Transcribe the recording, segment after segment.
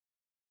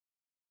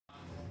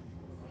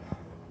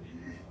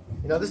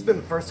You know, this has been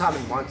the first time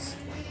in months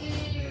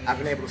I've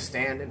been able to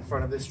stand in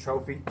front of this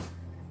trophy,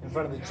 in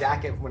front of the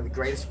jacket of one of the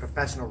greatest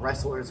professional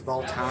wrestlers of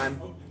all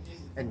time,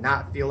 and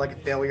not feel like a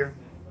failure.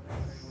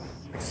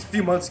 Just a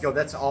few months ago,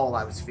 that's all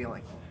I was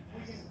feeling.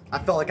 I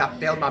felt like I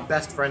failed my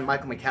best friend,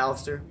 Michael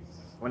McAllister,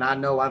 when I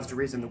know I was the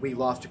reason that we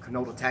lost a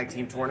Canolda Tag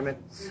Team Tournament.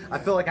 I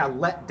feel like I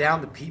let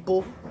down the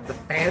people, the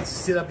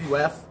fans of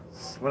CWF,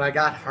 when I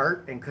got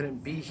hurt and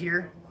couldn't be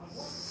here.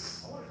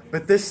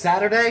 But this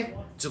Saturday,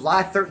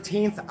 July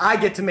 13th, I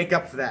get to make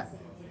up for that.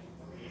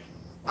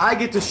 I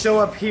get to show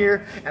up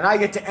here and I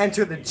get to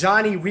enter the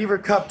Johnny Weaver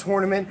Cup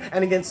tournament,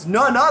 and against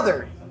none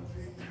other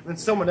than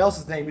someone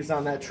else's name who's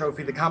on that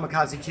trophy, the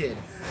Kamakazi Kid.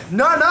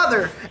 None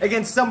other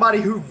against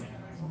somebody who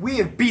we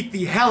have beat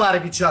the hell out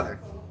of each other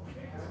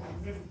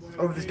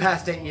over these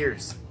past 8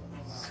 years.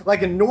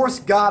 Like a Norse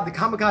god, the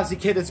Kamakazi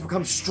Kid has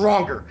become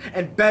stronger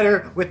and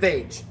better with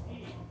age.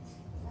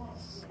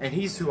 And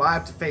he's who I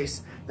have to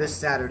face this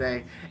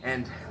Saturday.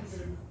 And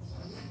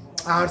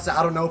honestly,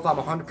 I don't know if I'm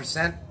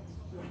 100%,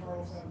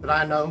 but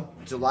I know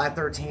July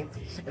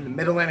 13th in the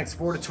Mid-Atlantic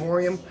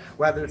Sportatorium,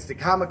 whether it's the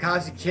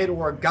Kamakazi Kid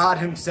or God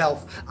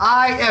himself,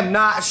 I am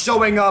not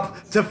showing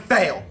up to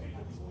fail.